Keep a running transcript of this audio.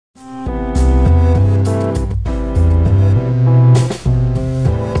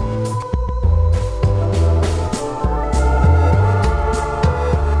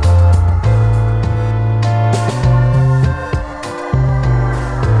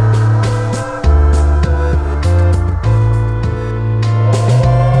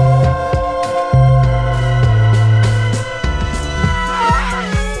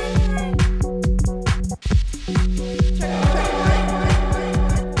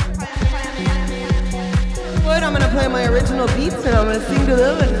I'm gonna play my original beats and I'm gonna sing to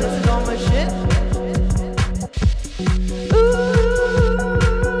them and this is all my shit.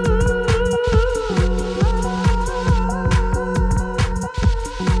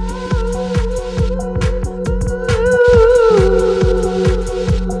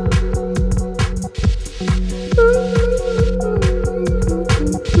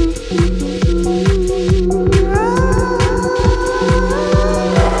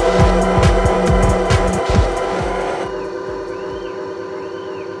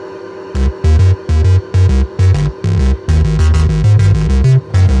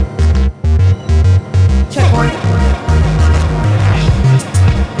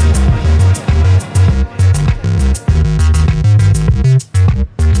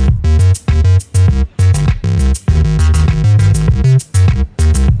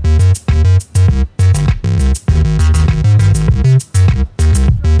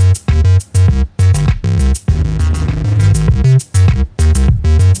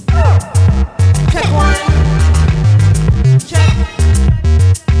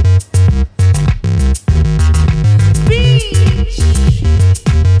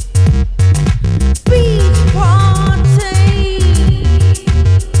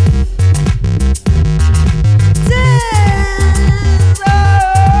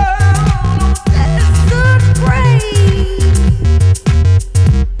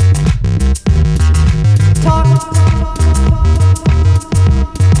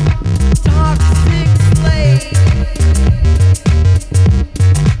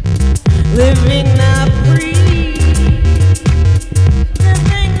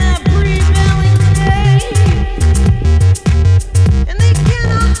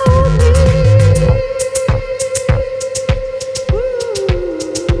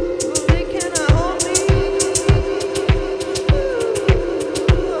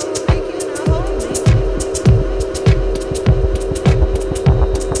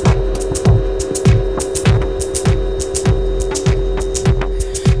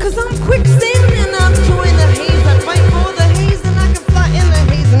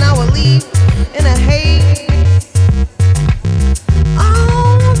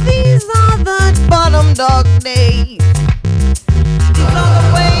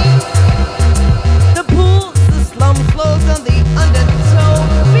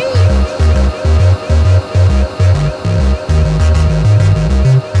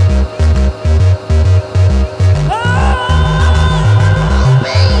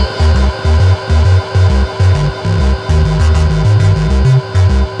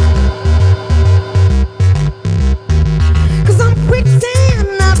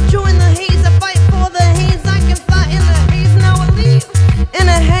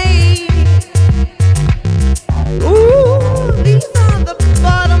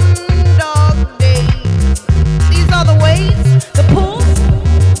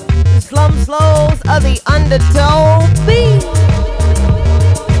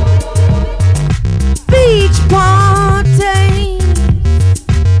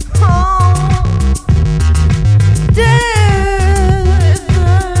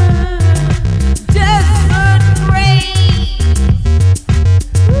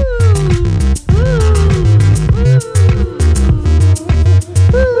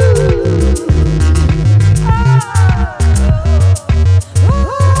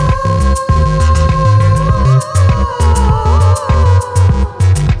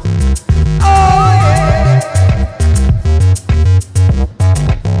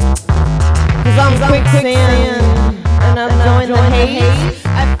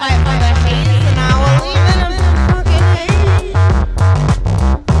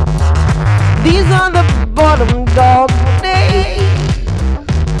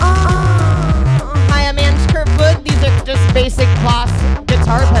 Hi, I'm Majestic Repertory Theater. These are just basic class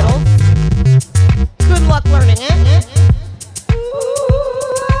guitar pedals. Good luck learning it.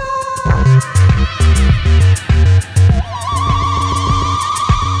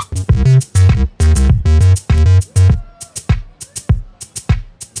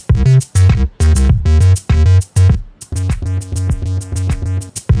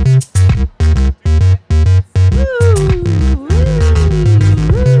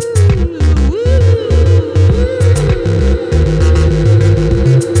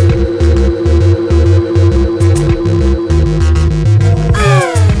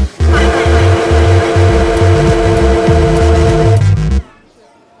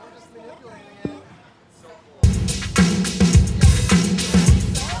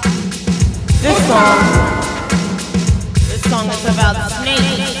 This song is about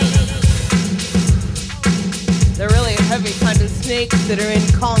snakes. They're really heavy kind of snakes that are in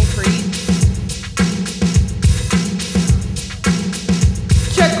concrete.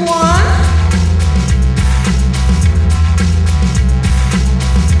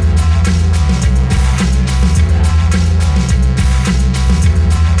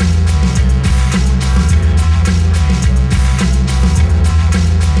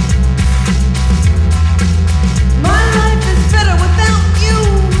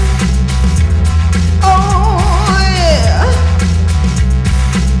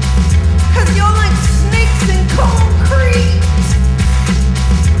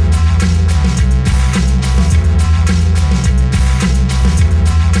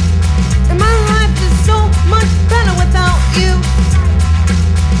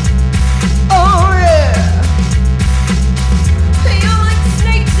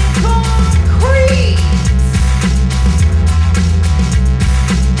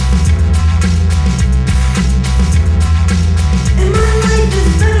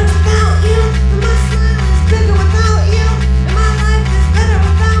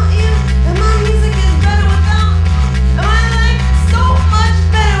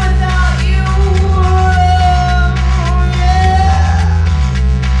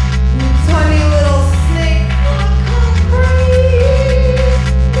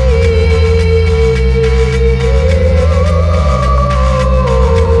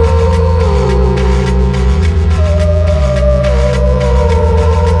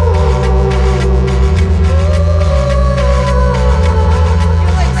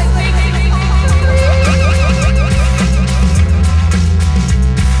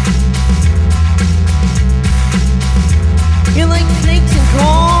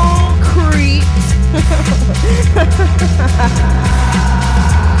 concrete.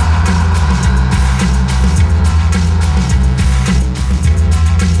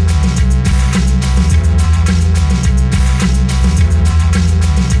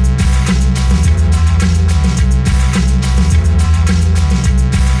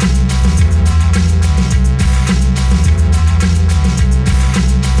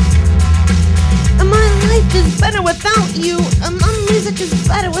 Better without you, and my music is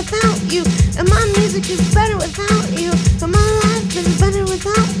better without you, and my music is better without you, and my life is better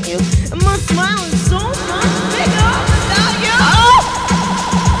without you, and my smile is so much bigger without you.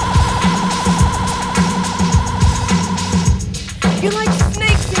 You're like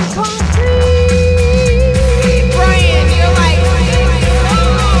snakes in concrete, Brian. You're like snakes in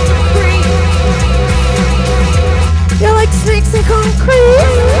concrete. You're like snakes in concrete.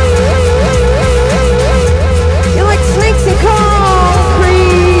 Snakes and concrete.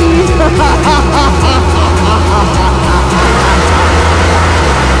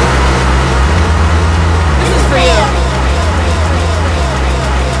 This is for you.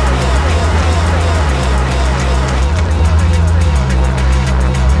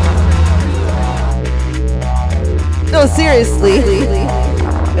 No, seriously.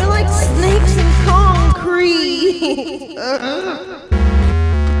 You're like snakes and concrete.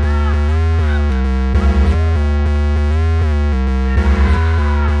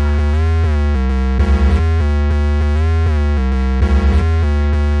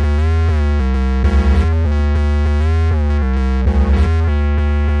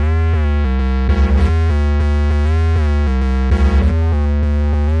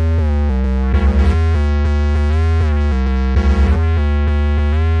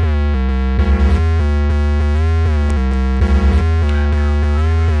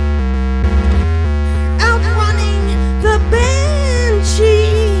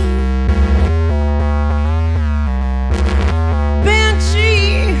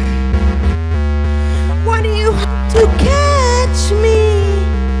 Why do you have to catch me?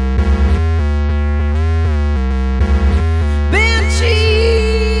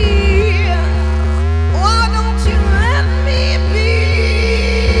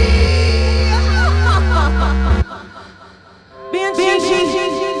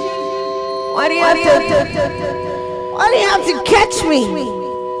 Why do you have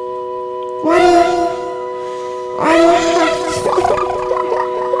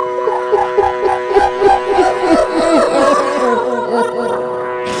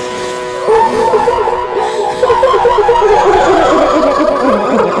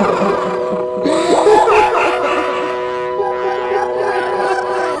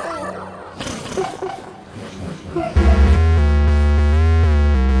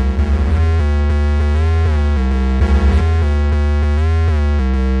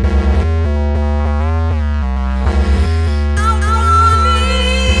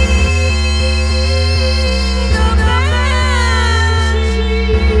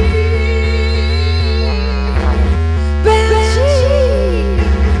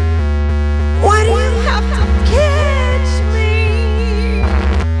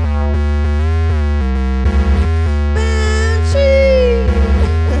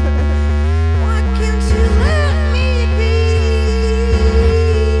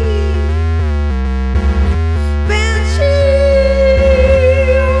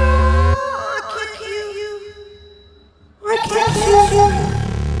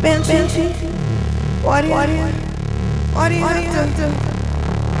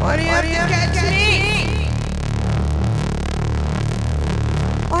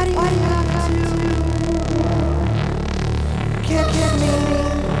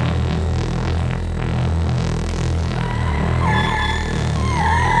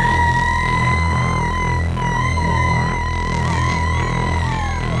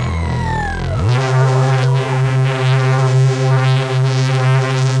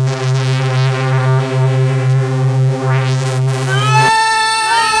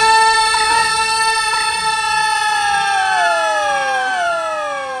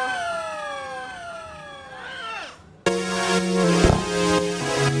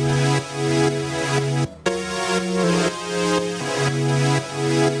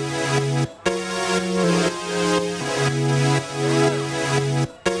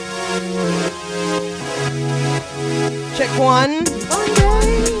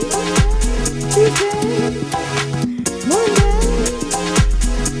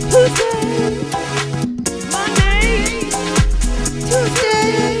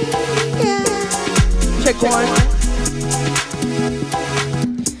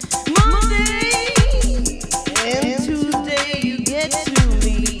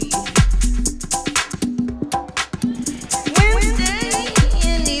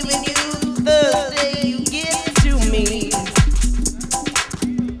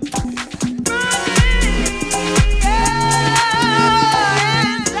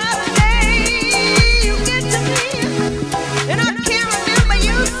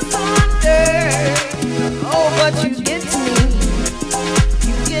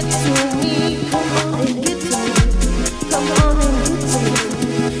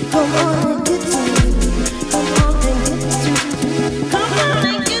Come on and get to me. Come on and get to me. Come on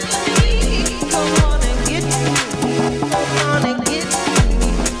and get to me. Come on and get to me. Come on and get to me.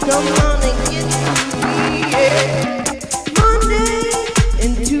 Come on and get to me. Yeah. Monday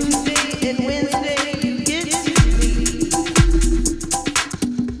and Tuesday and Wednesday, you get to me.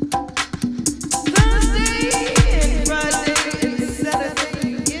 Thursday and Friday and Saturday,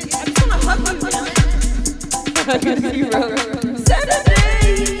 you get to me. I just wanna hug you, damn it. Saturday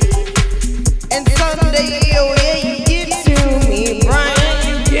and Sunday, oh yeah, you get to me, Brian,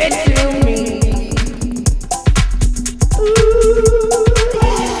 you get to me. Ooh,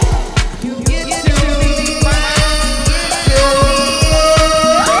 yeah, you get to me, Brian, you get to me.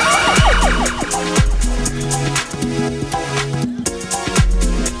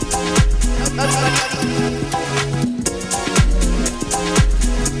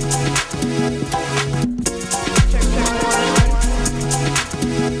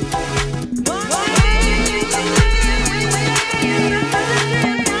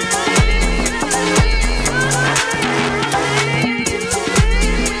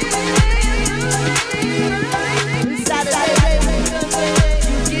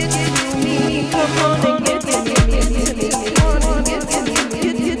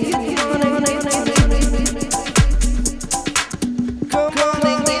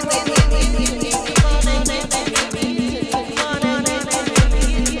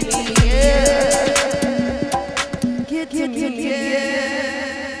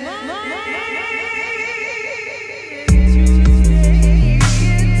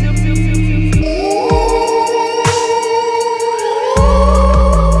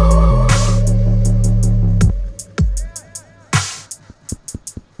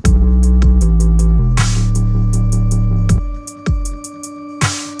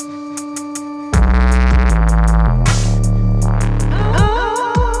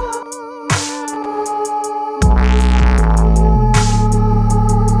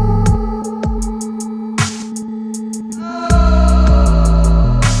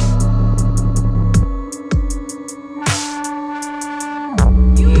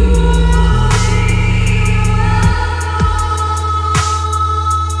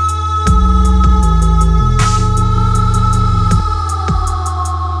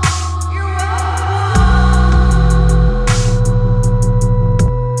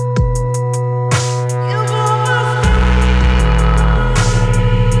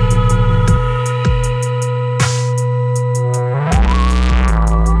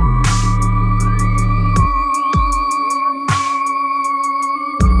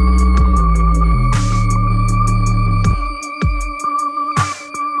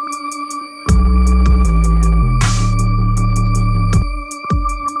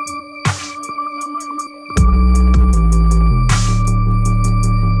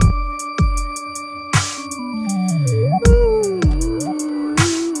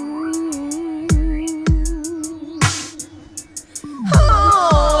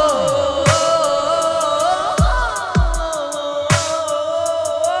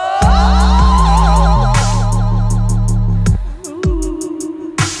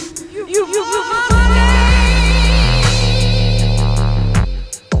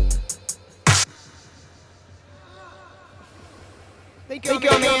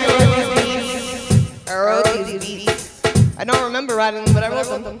 I don't remember writing them, but I wrote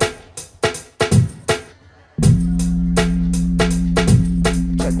them.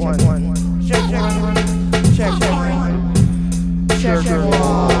 Check one. Check one. Check one. Check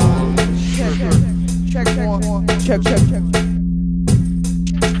one. Check one.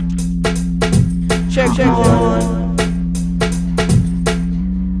 Check one.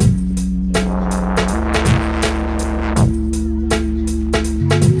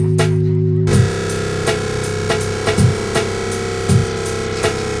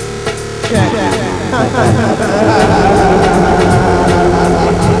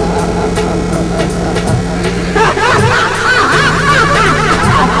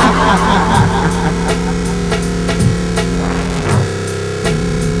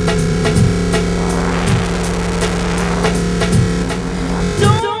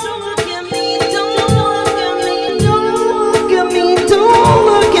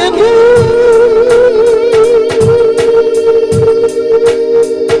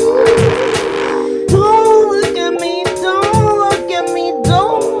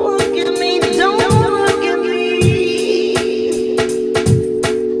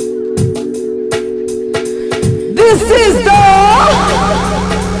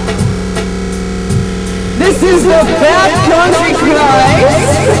 This is the Bad Country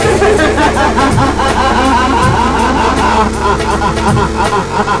Christ. Do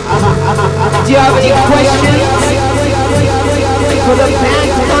you have any questions for the band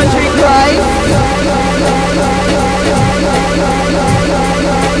country Christ?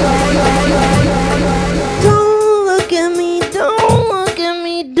 Don't look at me, don't look at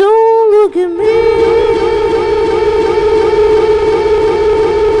me, don't look at me.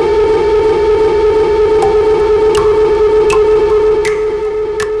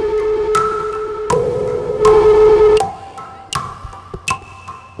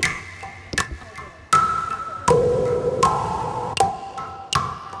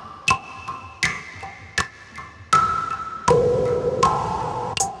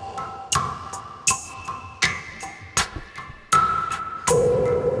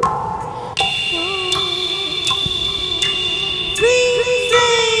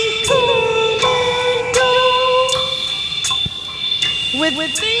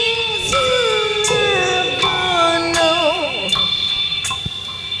 With things you never know.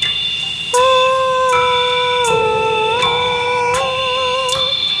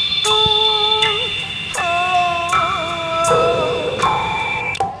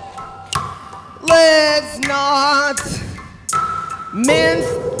 Let's not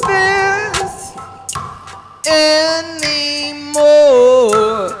mince this anymore.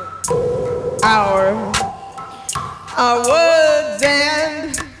 Our words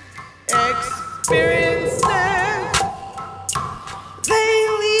and experiences, they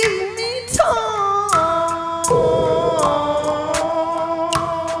leave me torn.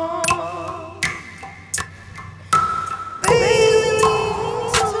 They leave me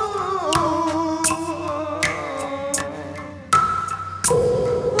torn.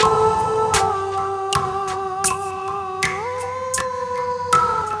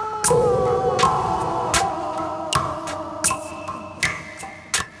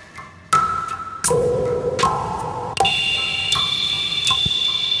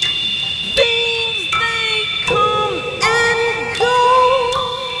 Things they come and go,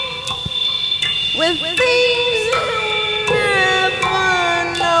 with things you never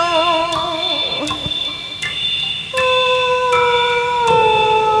know.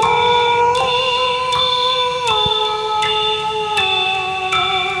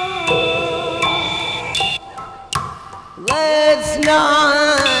 Let's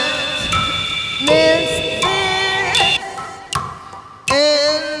not miss this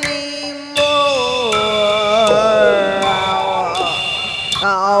anymore.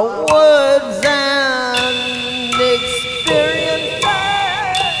 Our words and experiences,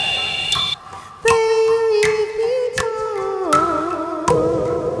 they leave me torn.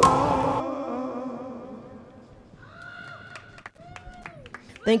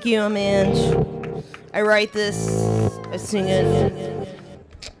 Thank you, Ange. I write this, I sing it.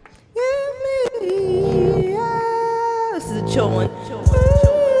 This is a chill one.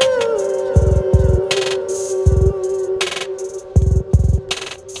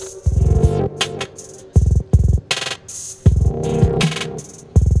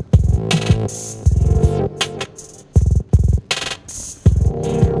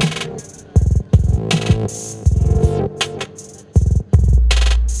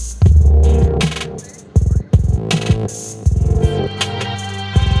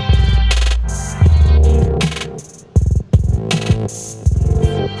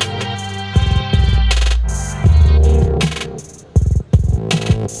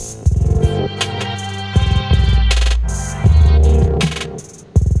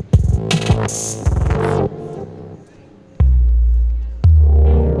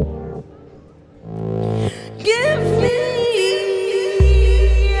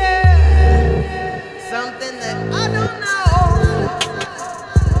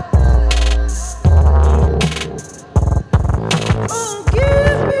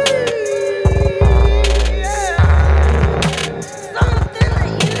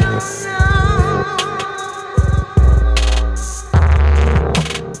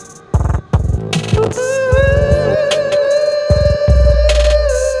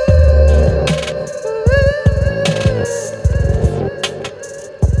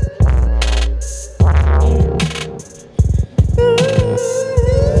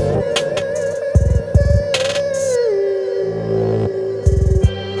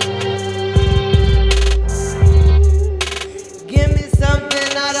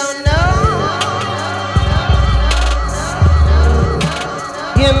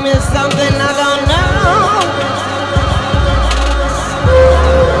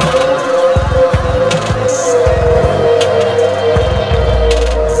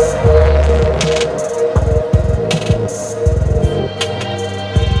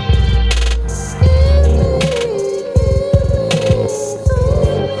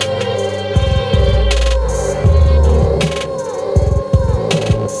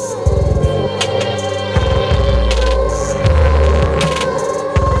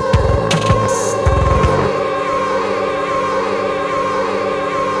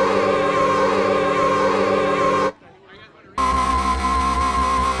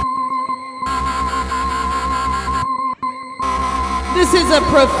 a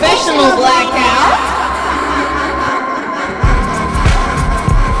professional blackout.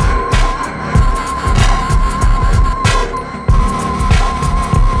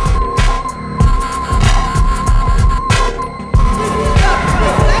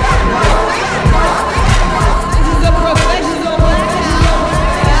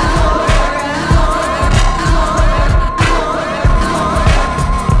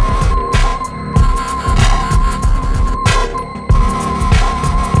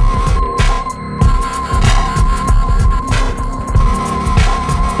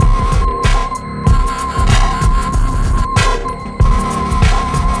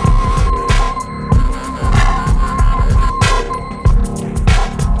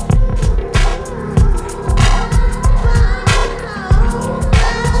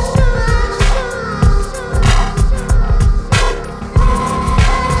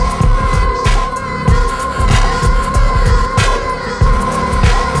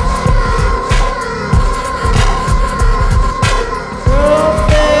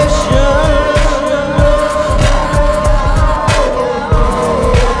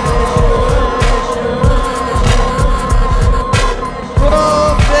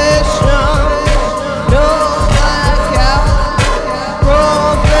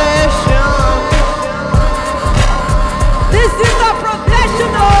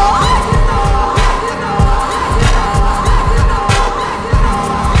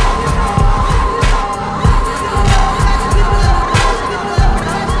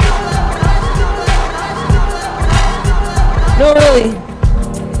 No, really.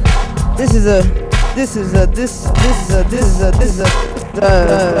 This is a. This is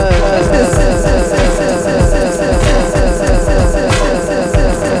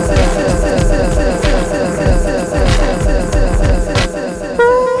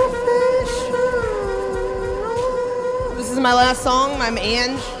my last song. I'm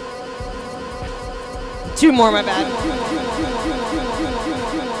Ange. Two more, my bad.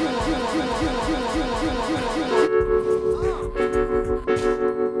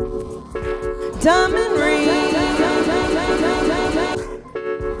 Diamond ring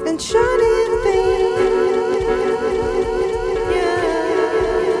and shining things, yeah.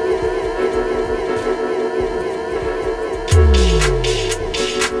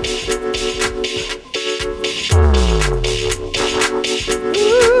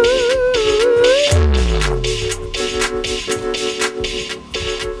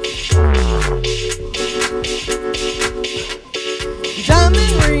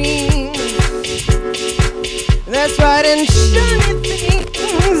 Diamond ring. That's right, and shiny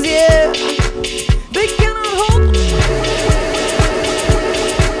things, yeah. They cannot hold me.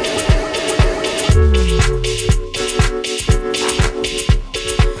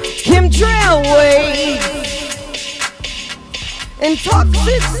 Chemtrail waves and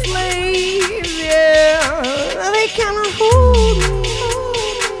toxic slaves, yeah. They cannot hold me.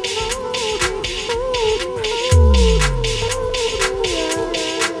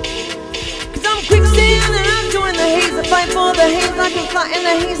 Fight for the haze, I can fly in the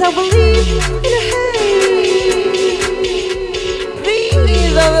haze, I believe in the haze.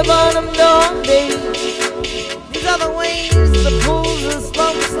 These are the bottom dog days. These are the waves, the pulls, the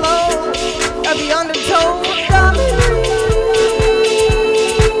slow, are the undertow.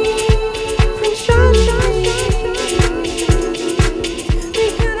 And shine, shine, shine. We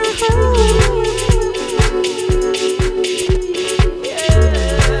cannot hold.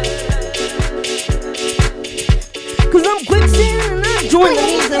 Cause I'm quicksand and I join the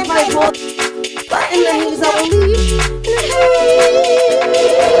haze and fight for. Fight in the haze, I believe in the haze.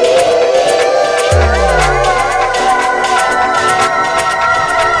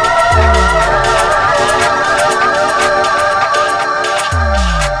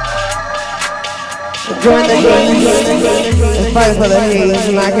 Join the haze and fight for the haze,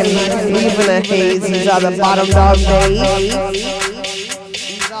 and I can leave in the haze. These are the bottom dog days.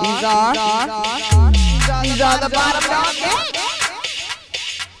 These are the bottom dog days.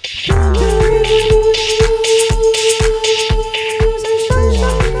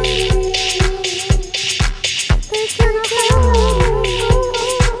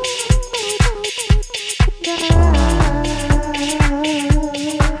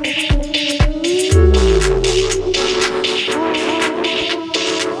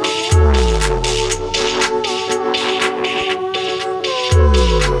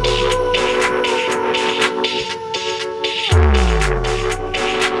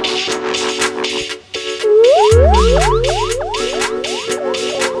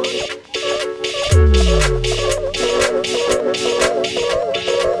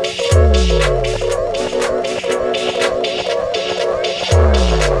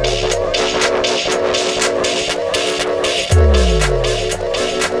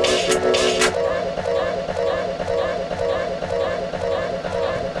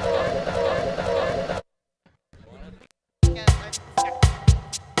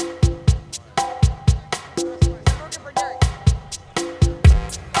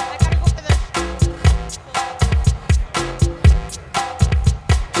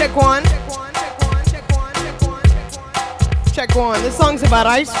 Check one. Check one. This song's about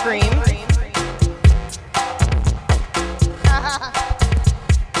ice cream.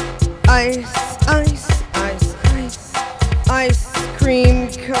 Ice, ice, ice, ice, ice cream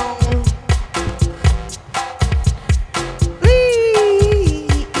cone. Leave,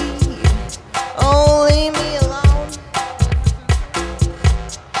 oh, leave me alone.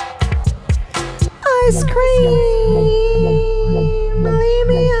 Ice cream, leave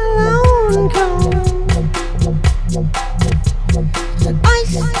me alone, cone.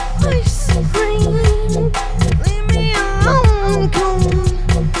 Ice, ice cream, leave me alone, cone.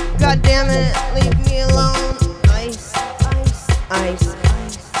 God damn it, leave me alone. Ice, ice, ice,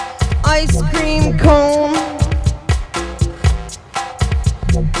 ice, ice cream cone.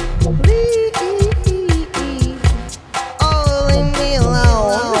 Leave, oh, leave me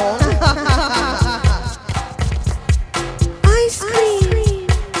alone. Ice cream,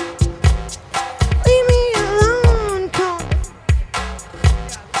 leave me alone, cone.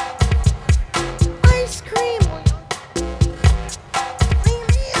 Ice cream. Leave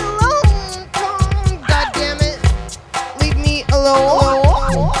me alone, cone. God damn it. Leave me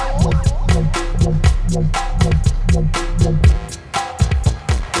alone.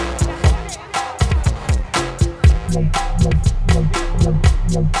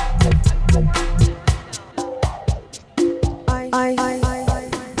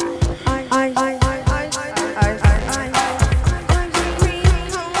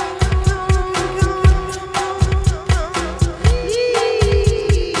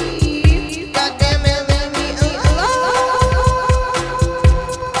 God damn it, leave me alone.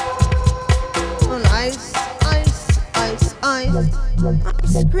 Ice, ice, ice, ice.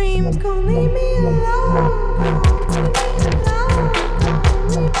 Ice cream cone, leave me alone.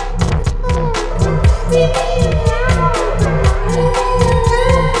 Leave me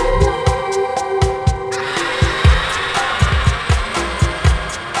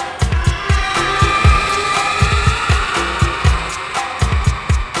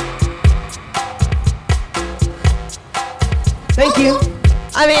Thank you.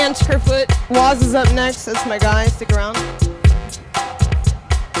 I'm Ang Kerfoot. Woz is up next. That's my guy. Stick around.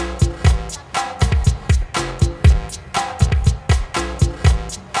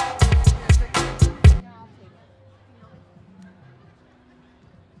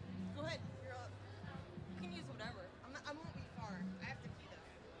 Go ahead. You're up. You can use whatever. I won't be far. I have to key them.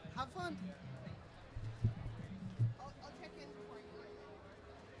 Have fun. I'll check in before you.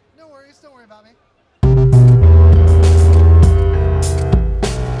 No worries. Don't worry about me.